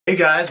Hey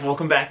guys,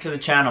 welcome back to the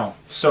channel.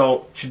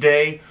 So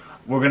today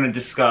we're going to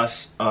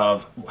discuss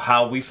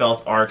how we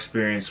felt our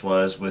experience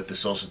was with the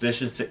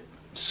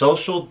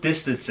social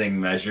distancing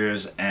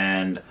measures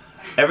and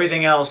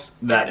everything else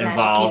that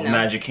involved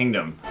Magic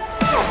Kingdom.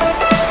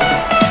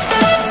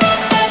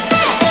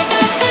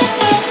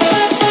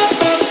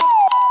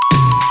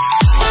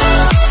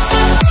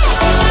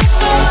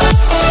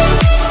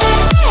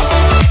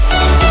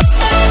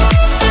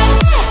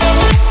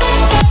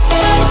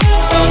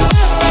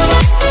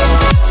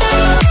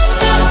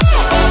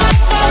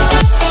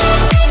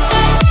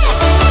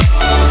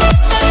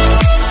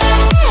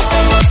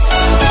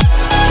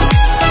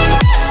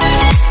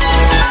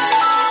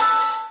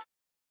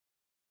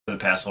 The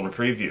pass holder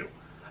preview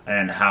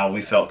and how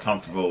we felt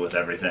comfortable with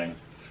everything.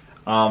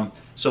 So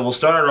we'll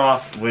start it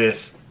off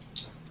with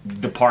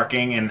the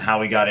parking and how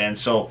we got in.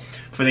 So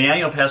for the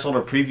annual pass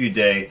holder preview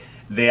day,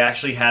 they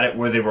actually had it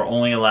where they were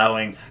only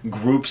allowing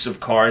groups of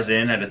cars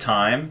in at a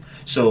time,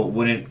 so it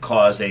wouldn't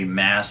cause a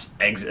mass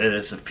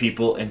exodus of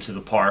people into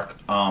the park,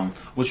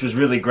 which was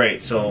really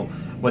great. So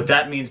what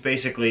that means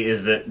basically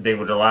is that they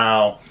would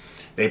allow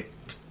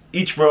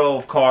each row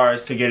of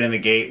cars to get in the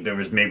gate. There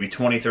was maybe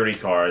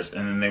 20-30 cars,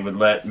 and then they would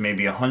let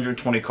maybe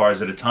 120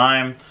 cars at a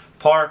time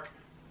park,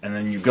 and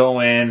then you go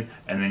in,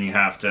 and then you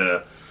have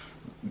to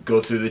go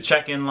through the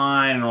check-in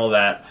line and all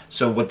that.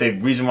 So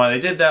reason why they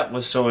did that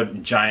was so a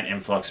giant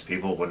influx of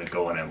people wouldn't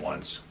go in at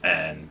once.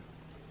 And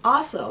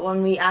also,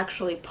 when we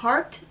actually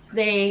parked,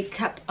 they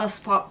kept a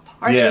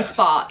parking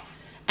spot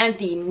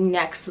empty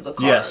next to the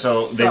car. Yeah,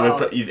 so they would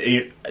put,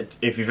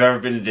 if you've ever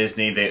been to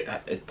Disney, they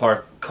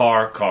park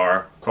car.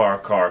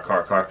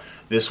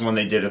 This one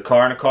they did a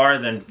car and a car,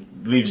 then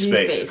leave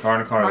space. Car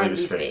and a car, leave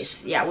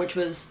space. Yeah, which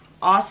was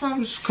awesome. It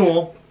was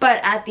cool.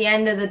 But at the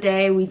end of the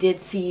day, we did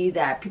see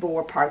that people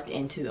were parked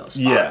into those spots.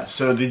 Yeah,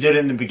 so they did it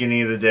in the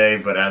beginning of the day,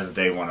 but as the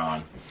day went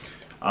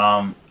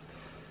on.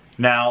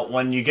 Now,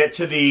 when you get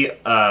to the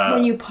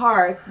when you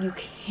park, you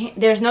can't.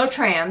 There's no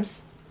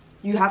trams.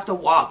 You have to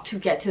walk to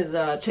get to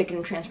the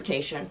chicken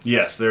transportation.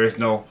 Yes, there's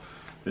no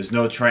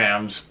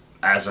trams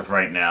as of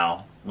right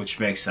now, which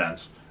makes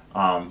sense.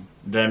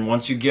 Then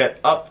once you get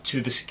up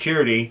to the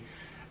security,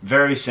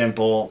 very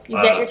simple.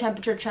 You get your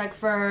temperature check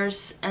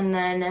first, and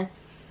then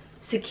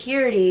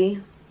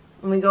security.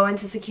 When we go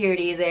into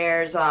security,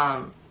 there's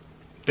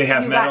they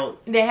have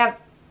they have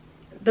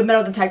the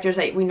metal detectors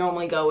that we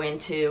normally go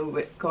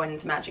into going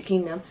into Magic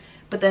Kingdom.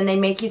 But then they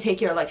make you take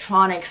your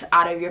electronics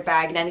out of your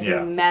bag and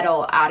anything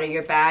metal out of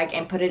your bag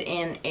and put it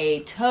in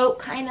a tote,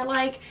 kind of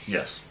like.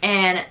 Yes.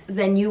 And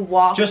then you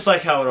walk. Just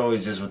like how it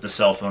always is with the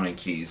cell phone and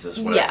keys, that's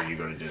whatever you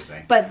go to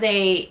Disney. But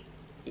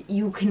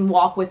you can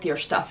walk with your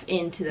stuff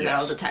into the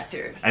metal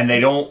detector. And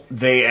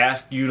they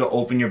ask you to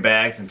open your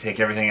bags and take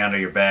everything out of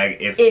your bag.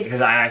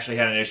 Because I actually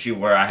had an issue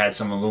where I had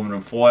some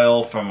aluminum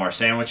foil from our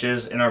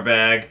sandwiches in our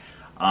bag.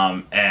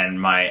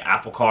 And my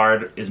Apple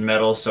Card is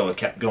metal, so it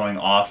kept going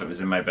off. It was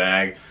in my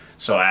bag.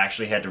 So I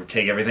actually had to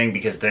take everything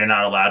because they're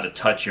not allowed to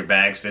touch your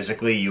bags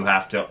physically. You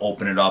have to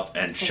open it up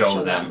and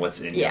show them what's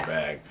in your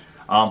bag.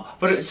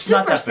 But it's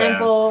not that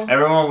simple. bad.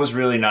 Everyone was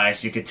really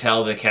nice. You could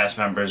tell the cast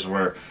members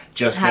were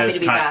just happy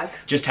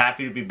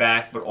to be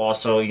back, but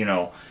also, you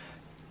know,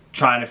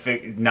 trying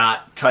to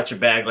not touch a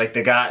bag. Like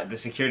the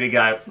security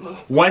guy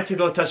went to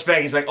go touch a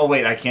bag. He's like, oh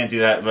wait, I can't do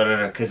that,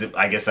 because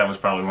I guess I was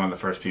probably one of the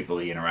first people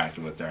he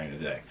interacted with during the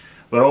day.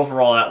 But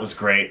overall, that was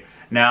great.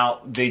 Now,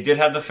 they did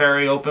have the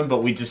ferry open,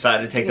 but we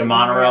decided to take the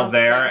monorail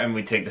there, and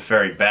we take the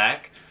ferry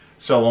back.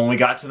 So when we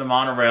got to the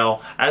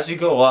monorail, as you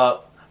go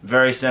up,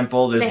 very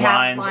simple. There's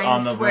lines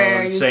on the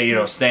road say, you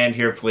know, stand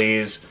here,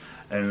 please,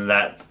 and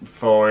that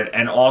forward.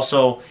 And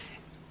also,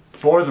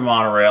 for the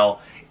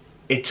monorail,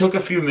 it took a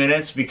few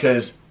minutes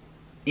because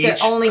each they're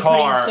only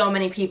putting so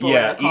many people in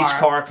the car. Each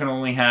car can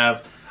only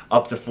have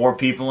up to 4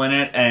 people in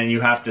it, and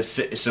you have to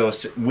sit. So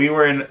we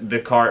were in the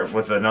car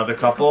with another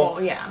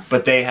couple,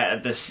 but they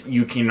had this.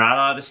 You cannot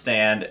allowed to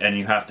stand, and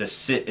you have to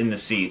sit in the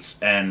seats.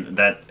 And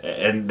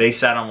they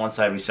sat on one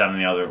side, we sat on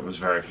the other. It was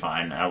very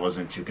fine. I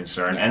wasn't too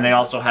concerned. And they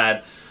also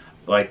had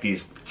like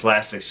these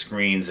plastic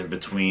screens in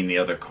between the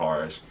other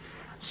cars,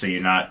 so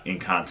you're not in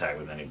contact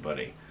with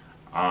anybody.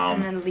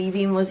 And then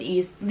leaving was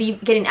easy.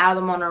 Getting out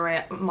of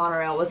the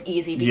monorail was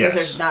easy because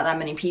there's not that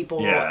many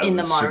people in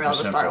the monorail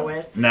to start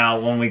with. Now,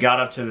 when we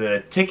got up to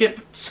the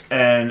tickets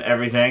and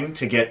everything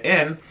to get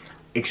in,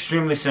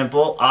 extremely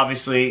simple.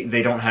 Obviously,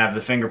 they don't have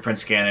the fingerprint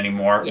scan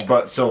anymore.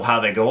 But so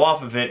how they go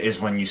off of it is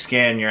when you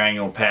scan your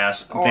annual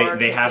pass,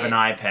 they have an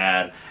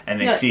iPad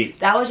and they see.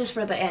 That was just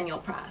for the annual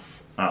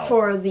pass.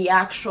 For the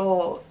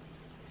actual.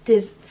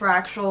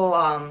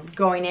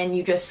 Going in,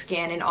 you just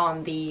scan it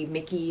on the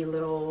Mickey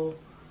little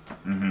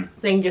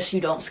thing, just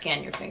you don't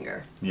scan your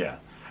finger. Yeah.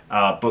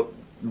 But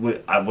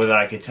what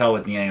I could tell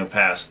with the annual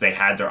pass, they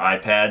had their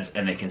iPads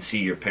and they can see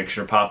your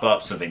picture pop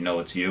up so they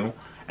know it's you.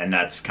 And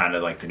that's kind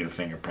of like the new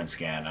fingerprint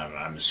scan.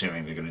 I'm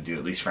assuming they're going to do,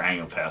 at least for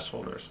annual pass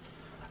holders.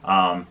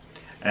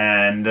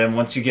 And then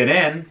once you get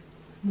in,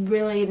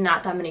 really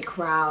not that many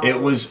crowds.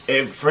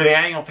 For the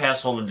annual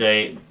pass holder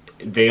day,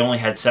 they only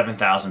had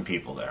 7,000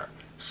 people there.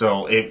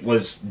 so it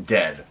was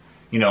dead.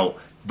 You know,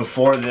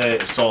 before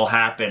this all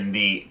happened,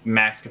 the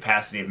max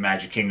capacity of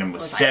Magic Kingdom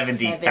was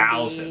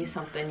 70,000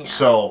 something. Yeah.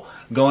 So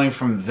going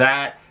from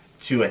that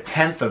to a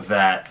tenth of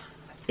that,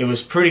 it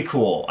was pretty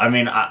cool. I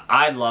mean,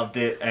 I loved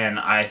it, and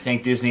I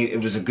think Disney,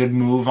 it was a good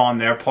move on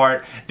their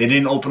part. They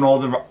didn't open all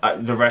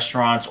the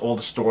restaurants, all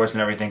the stores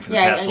and everything for the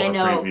pass holder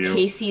preview. I know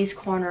Casey's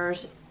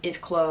Corners is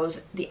closed.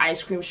 The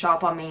ice cream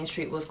shop on Main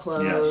Street was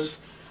closed. Yes.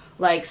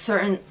 Like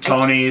certain...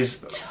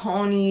 Tony's.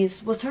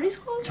 Was Tony's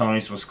closed?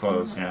 Tony's was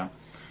closed, yeah.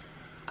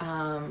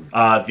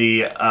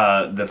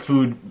 The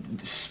food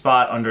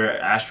spot under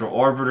Astro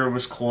Orbiter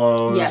was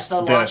closed. Yes,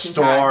 the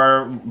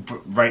store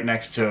right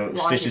next to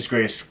Stitch's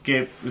Great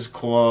Escape was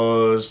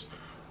closed.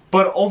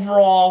 But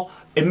overall,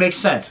 it makes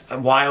sense.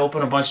 Why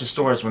open a bunch of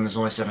stores when there's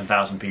only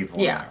 7,000 people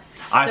in there?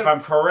 If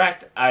I'm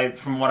correct,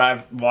 from what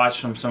I've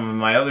watched from some of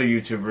my other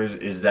YouTubers,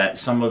 is that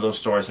some of those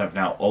stores have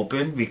now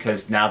opened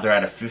because now they're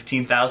at a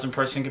 15,000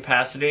 person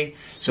capacity.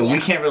 So we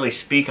can't really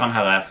speak on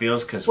how that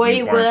feels because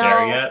we weren't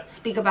there yet.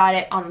 Speak about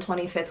it on the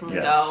 25th when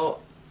we go.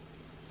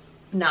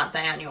 Not the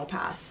annual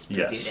pass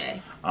preview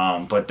day.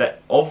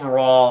 But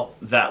overall,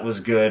 that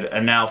was good.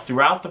 And now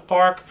throughout the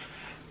park,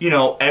 you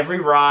know,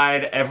 every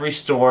ride, every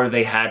store,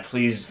 they had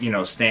please, you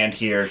know, stand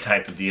here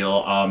type of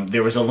deal.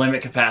 There was a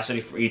limit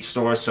capacity for each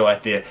store, so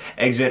at the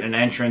exit and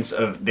entrance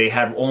they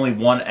had only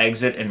one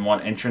exit and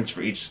one entrance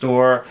for each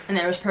store. And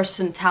there was a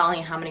person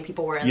tallying how many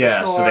people were in the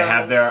store. Yeah, so they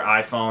have their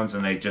iPhones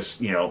and they just,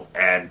 you know,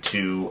 add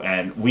to,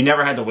 and we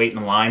never had to wait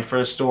in line for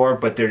a store,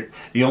 but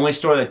the only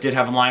store that did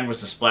have a line was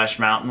the Splash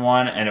Mountain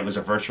one, and it was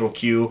a virtual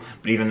queue,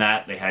 but even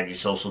that, they had you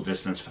social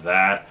distance for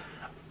that.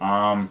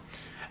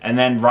 And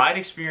then ride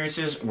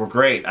experiences were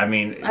great. I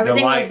mean,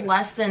 everything was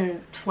less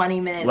than 20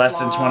 minutes long. Less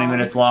than 20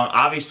 minutes long.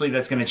 Obviously,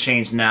 that's going to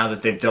change now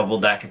that they've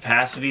doubled that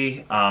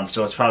capacity.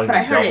 So it's probably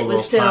going to double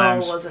those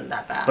times. It wasn't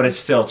that bad. But it's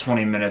still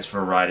 20 minutes for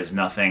a ride is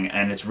nothing,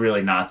 and it's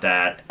really not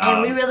that.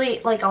 And we really,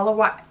 like, all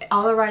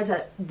the rides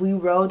that we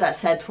rode that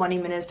said 20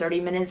 minutes,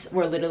 30 minutes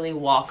were literally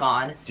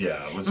walk-on.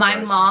 Yeah, it was my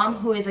mom,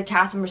 who is a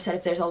cast member, said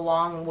if there's a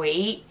long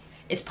wait,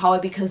 it's probably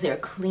because they're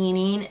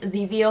cleaning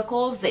the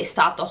vehicles. They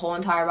stop the whole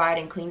entire ride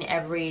and clean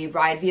every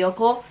ride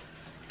vehicle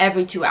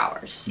every 2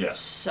 hours. Yes.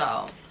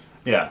 So.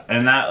 Yeah,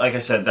 and that, like I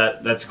said,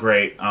 that's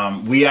great.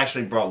 We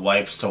actually brought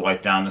wipes to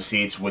wipe down the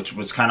seats, which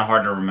was kind of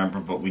hard to remember,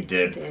 but we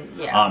did.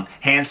 Yeah.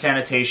 Hand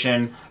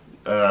sanitation.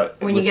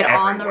 When you get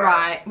on the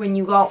ride, when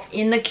you go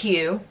in the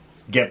queue.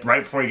 Get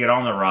right before you get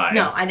on the ride.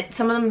 No,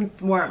 some of them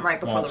weren't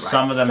right before the ride.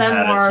 Some of them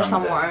had it,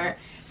 some weren't.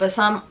 But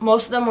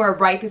most of them were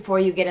right before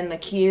you get in the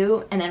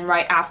queue, and then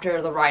right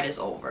after the ride is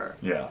over.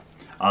 Yeah.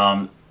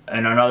 And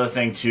another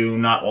thing too,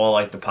 not all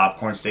like the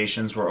popcorn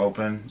stations were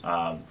open.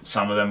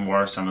 Some of them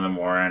were, some of them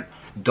weren't.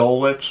 Dole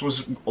Whips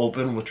was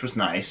open, which was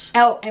nice.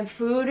 Oh, and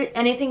food,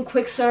 anything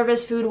quick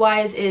service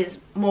food-wise is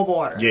mobile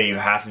order. Yeah, you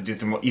have to do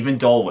through even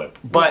Dole Whip.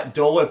 But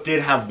Dole Whip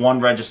did have one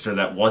register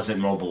that wasn't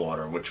mobile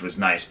order, which was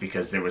nice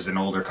because there was an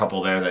older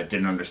couple there that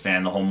didn't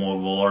understand the whole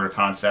mobile order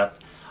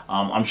concept.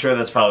 I'm sure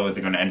that's probably what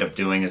they're going to end up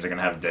doing is they're going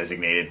to have a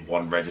designated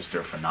one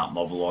register for not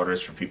mobile orders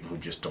for people who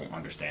just don't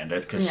understand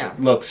it. Because,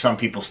 look, some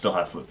people still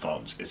have flip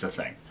phones. It's a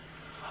thing.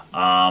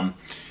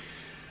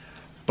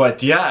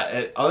 But,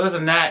 yeah, other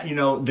than that, you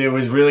know, it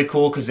was really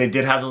cool because they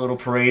did have the little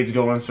parades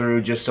going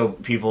through just so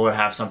people would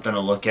have something to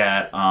look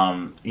at.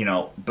 You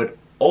know, but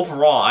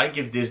overall, I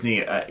give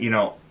Disney, you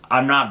know,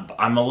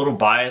 I'm a little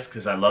biased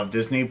because I love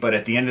Disney, but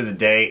at the end of the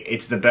day,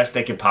 it's the best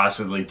they could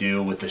possibly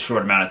do with the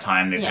short amount of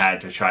time they've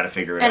had to try to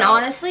figure it out. And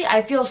honestly,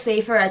 I feel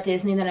safer at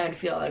Disney than I would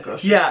feel at a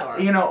grocery store. Yeah,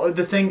 you know,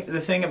 the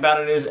thing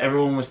about it is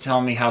everyone was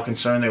telling me how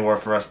concerned they were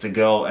for us to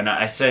go, and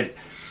I said,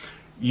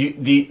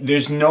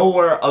 there's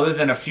nowhere other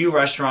than a few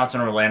restaurants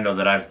in Orlando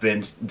that I've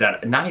been,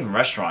 that not even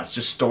restaurants,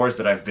 just stores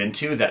that I've been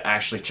to that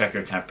actually check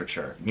your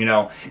temperature. You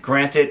know,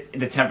 granted,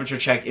 the temperature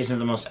check isn't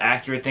the most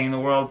accurate thing in the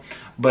world,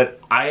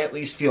 but I at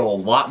least feel a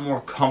lot more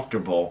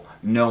comfortable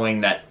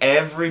knowing that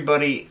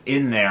everybody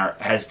in there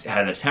has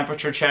had a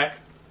temperature check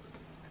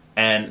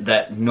and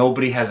that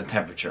nobody has a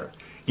temperature.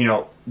 You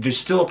know, there's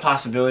still a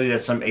possibility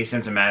that some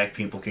asymptomatic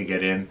people could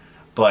get in,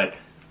 but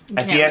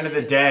at the end of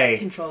the day,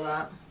 control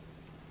that.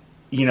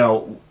 You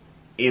know,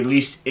 at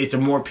least it's a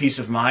more peace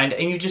of mind,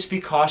 and you just be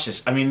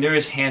cautious. I mean, there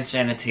is hand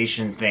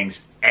sanitation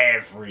things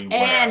everywhere.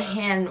 And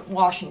hand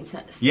washing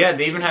stations. Yeah,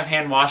 they even have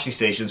hand washing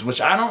stations,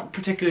 which I don't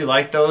particularly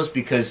like those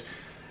because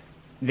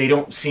they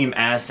don't seem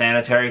as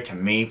sanitary to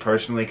me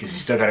personally, because you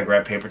still got to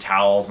grab paper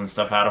towels and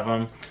stuff out of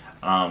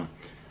them.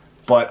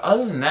 But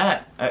other than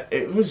that,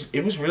 it was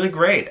really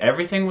great.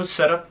 Everything was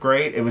set up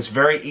great. It was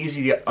very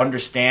easy to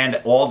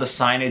understand. All the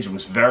signage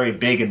was very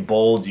big and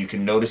bold. You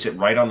can notice it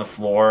right on the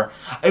floor.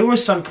 There were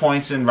some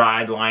points in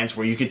ride lines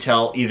where you could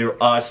tell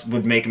either us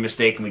would make a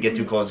mistake and we get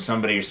too close to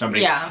somebody or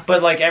somebody. Yeah.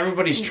 But like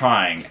everybody's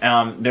trying.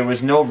 There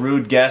was no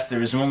rude guests. There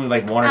was only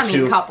like one or two. I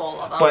mean, a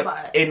couple of them.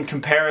 But in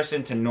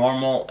comparison to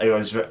normal,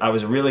 I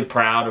was really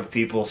proud of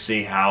people.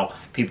 See how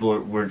people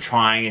were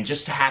trying and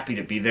just happy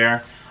to be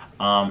there.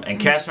 And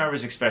cast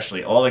members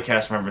especially. All the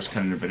cast members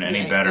couldn't have been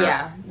any better.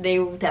 Yeah, they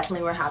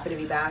definitely were happy to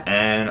be back.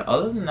 And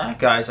other than that,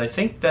 guys, I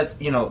think that's,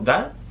 you know,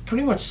 that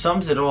pretty much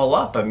sums it all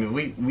up. I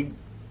mean,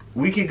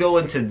 we could go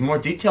into more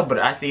detail, but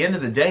at the end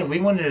of the day, we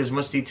wanted as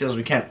much detail as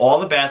we can. All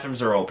the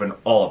bathrooms are open,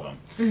 all of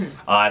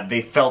them.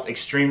 They felt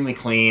extremely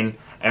clean.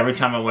 Every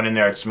time I went in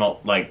there, it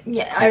smelled like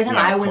every time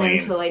I went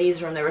into the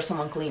ladies' room, there was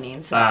someone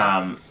cleaning. So.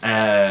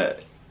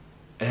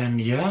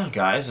 And yeah,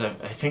 guys,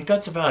 I think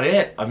that's about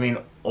it. I mean,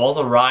 all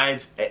the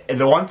rides.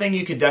 The one thing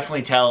you could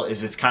definitely tell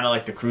is it's kind of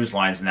like the cruise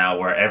lines now,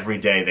 where every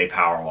day they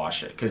power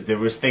wash it, because there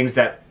was things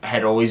that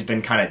had always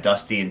been kind of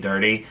dusty and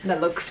dirty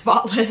that look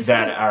spotless,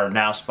 that are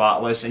now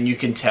spotless, and you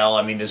can tell.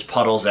 I mean, there's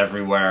puddles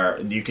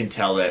everywhere. You can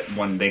tell that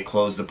when they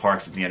close the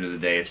parks at the end of the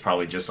day, it's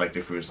probably just like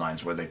the cruise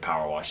lines where they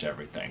power wash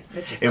everything.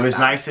 It was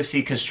nice to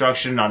see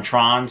construction on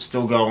Tron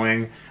still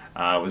going.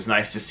 It was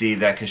nice to see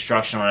that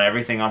construction on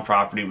everything on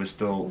property was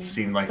still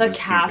seemed like the it was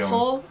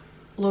castle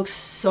looks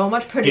so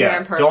much prettier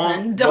in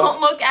person.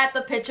 Don't look at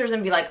the pictures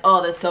and be like,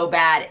 oh, that's so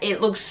bad.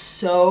 It looks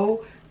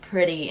so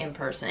pretty in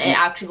person. It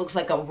actually looks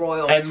like a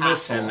royal castle. And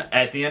listen,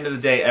 at the end of the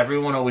day,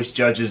 everyone always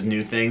judges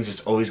new things.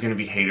 There's always going to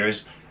be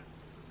haters.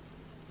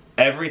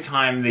 Every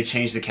time they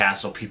change the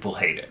castle, people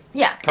hate it.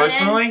 Yeah.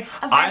 Personally,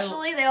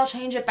 eventually they'll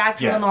change it back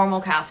to the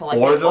normal castle. Like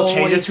or they'll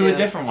change it to a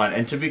different one.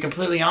 And to be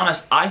completely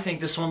honest, I think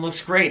this one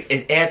looks great.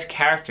 It adds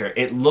character.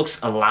 It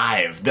looks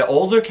alive. The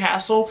older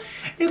castle,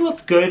 it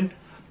looked good,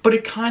 but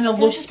it kind of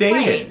looked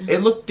dated. Plain.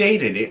 It looked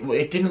dated.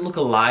 It didn't look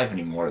alive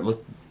anymore. It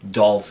looked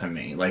dull to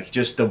me. Like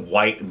just the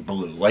white and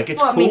blue. Like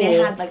it's cool. I mean,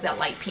 it had like that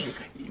light pink,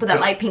 but that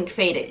light pink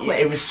faded quick.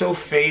 It was so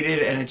faded,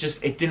 and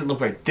it didn't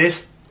look right.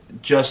 This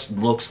just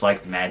looks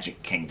like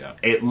Magic Kingdom.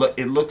 It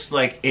looks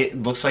like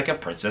a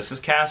princess's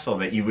castle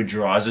that you would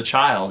draw as a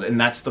child, and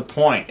that's the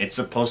point. It's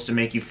supposed to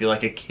make you feel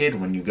like a kid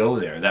when you go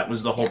there. That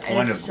was the whole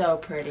point of so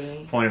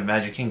pretty. Point of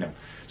Magic Kingdom.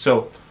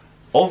 So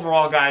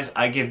overall, guys,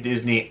 I give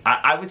Disney,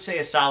 I would say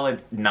a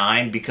solid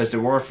 9, because there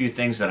were a few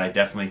things that I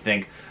definitely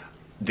think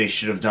they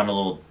should have done a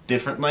little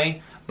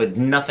differently, but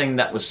nothing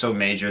that was so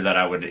major that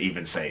I would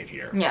even say it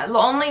here. Yeah, the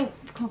only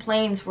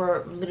complaints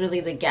were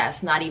literally the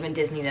guests, not even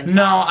Disney themselves.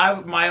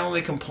 No, my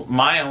only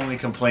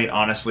complaint,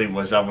 honestly,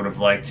 was I would have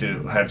liked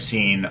to have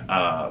seen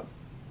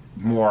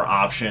more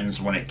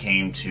options when it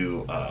came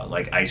to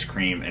like ice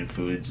cream and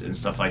foods and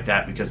stuff like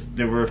that, because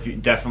there were a few.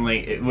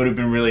 Definitely, it would have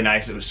been really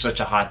nice. It was such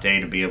a hot day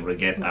to be able to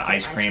get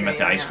ice cream at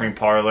the ice cream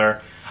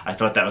parlor. I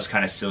thought that was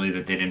kind of silly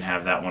that they didn't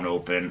have that one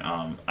open.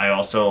 I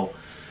also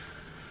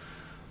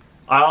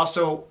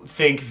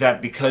think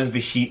that because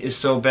the heat is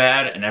so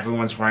bad and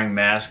everyone's wearing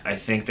masks, I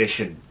think they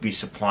should be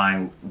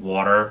supplying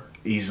water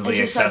easily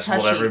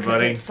accessible to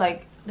everybody. It's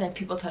like then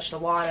people touch the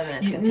water, then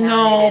it's contaminated.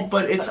 No,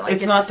 but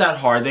it's not that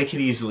hard. They could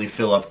easily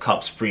fill up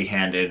cups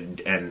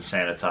pre-handed and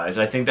sanitize.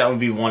 I think that would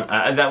be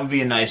that would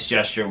be a nice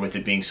gesture with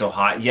it being so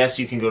hot. Yes,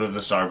 you can go to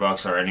the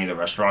Starbucks or any of the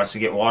restaurants to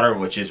get water,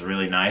 which is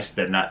really nice.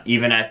 They're not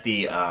even at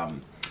the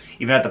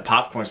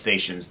popcorn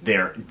stations,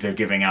 they're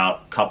giving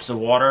out cups of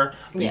water.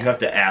 You have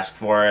to ask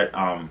for it.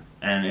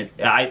 And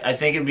I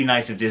think it'd be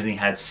nice if Disney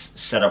had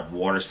set up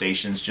water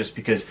stations, just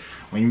because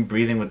when you're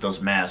breathing with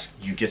those masks,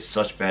 you get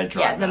such bad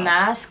dry mouth. The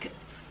mask.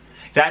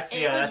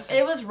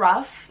 It was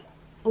rough.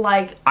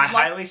 Like, I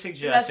highly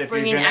suggest if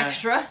bring you're gonna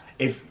extra.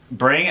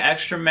 Bring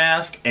extra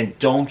mask, and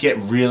don't get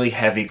really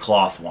heavy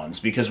cloth ones,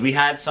 because we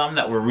had some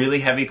that were really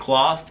heavy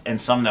cloth and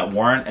some that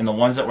weren't, and the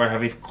ones that were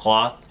heavy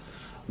cloth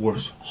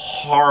was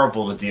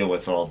horrible to deal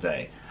with all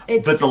day.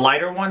 But the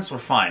lighter ones were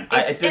fine.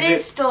 It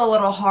is still a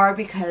little hard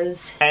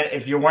because... And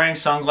if you're wearing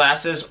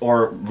sunglasses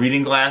or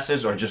reading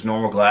glasses or just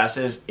normal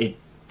glasses,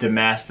 the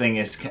mask thing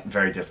is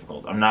very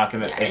difficult. I'm not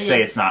going to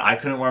say it's not. I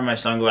couldn't wear my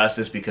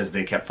sunglasses because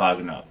they kept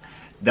fogging up.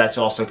 That's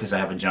also because I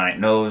have a giant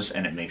nose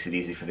and it makes it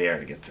easy for the air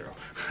to get through.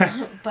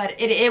 But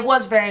it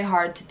was very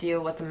hard to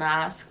deal with the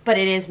mask, but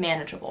it is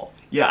manageable.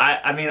 Yeah,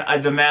 I mean,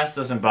 the mask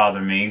doesn't bother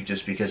me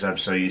just because I'm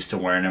so used to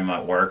wearing them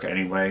at work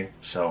anyway.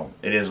 So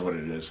it is what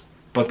it is.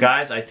 But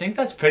guys, I think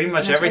that's pretty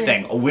much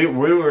everything. We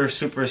were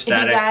super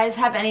ecstatic. If you guys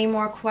have any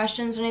more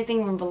questions or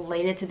anything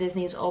related to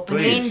Disney's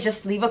opening,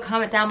 just leave a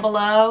comment down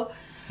below.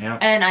 Yeah.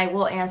 And I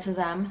will answer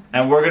them.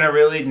 And we're going to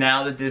really,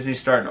 now that Disney's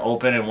starting to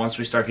open, and once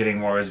we start getting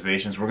more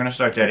reservations, we're going to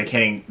start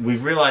dedicating.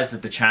 We've realized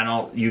that the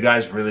channel, you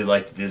guys really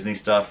like the Disney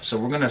stuff, so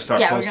we're going to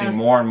start posting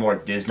more and more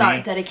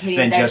Disney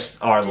than just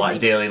our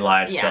daily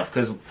live stuff.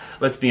 Because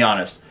let's be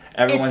honest,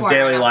 everyone's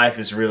daily life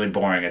is really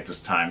boring at this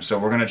time. So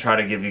we're going to try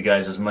to give you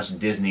guys as much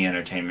Disney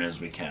entertainment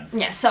as we can.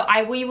 Yeah, so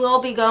we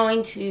will be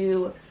going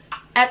to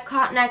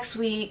Epcot next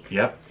week.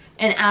 Yep.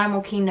 And Animal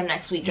Kingdom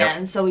next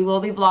weekend, so we will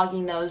be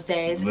vlogging those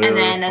days. And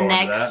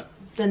then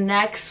the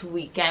next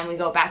weekend we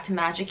go back to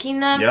Magic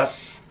Kingdom. Yep.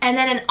 And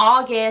then in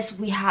August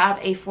we have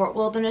a Fort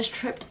Wilderness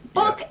trip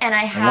book, and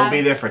we'll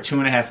be there for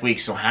 2.5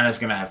 weeks, so Hannah's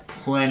gonna have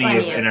plenty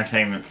of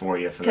entertainment for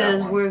you for that one.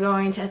 Because we're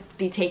going to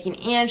be taking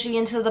Angie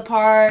into the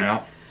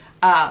park.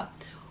 Yep.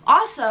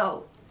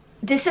 Also,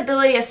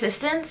 disability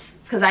assistance,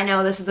 because I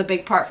know this is a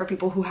big part for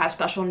people who have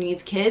special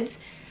needs kids.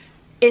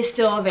 is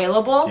still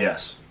available.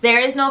 Yes. There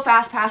is no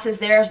fast passes,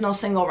 there is no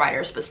single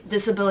riders, but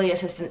disability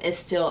assistant is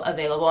still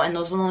available, and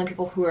those are the only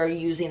people who are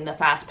using the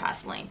fast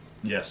pass lane.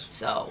 Yes.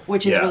 So,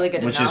 which is really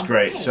good to know. Which is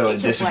great. Hey, so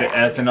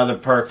that's another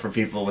perk for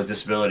people with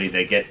disability.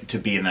 They get to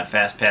be in that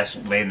fast pass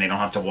lane. They don't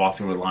have to walk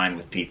through a line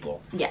with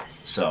people. Yes.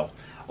 So,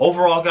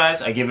 overall,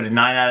 guys, I give it a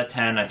 9 out of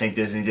 10. I think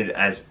Disney did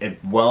as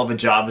well of a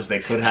job as they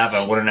could have.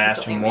 I wouldn't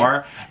ask for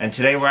more. And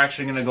today we're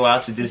actually going to go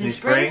out to Disney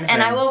Springs.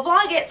 And I will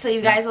vlog it, so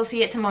you guys will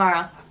see it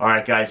tomorrow. All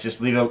right, guys, just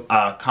leave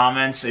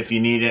comments if you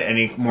need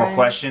any more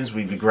questions.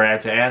 We'd be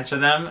glad to answer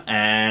them.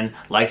 And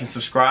like and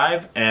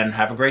subscribe, and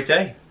have a great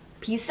day.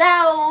 Peace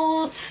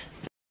out.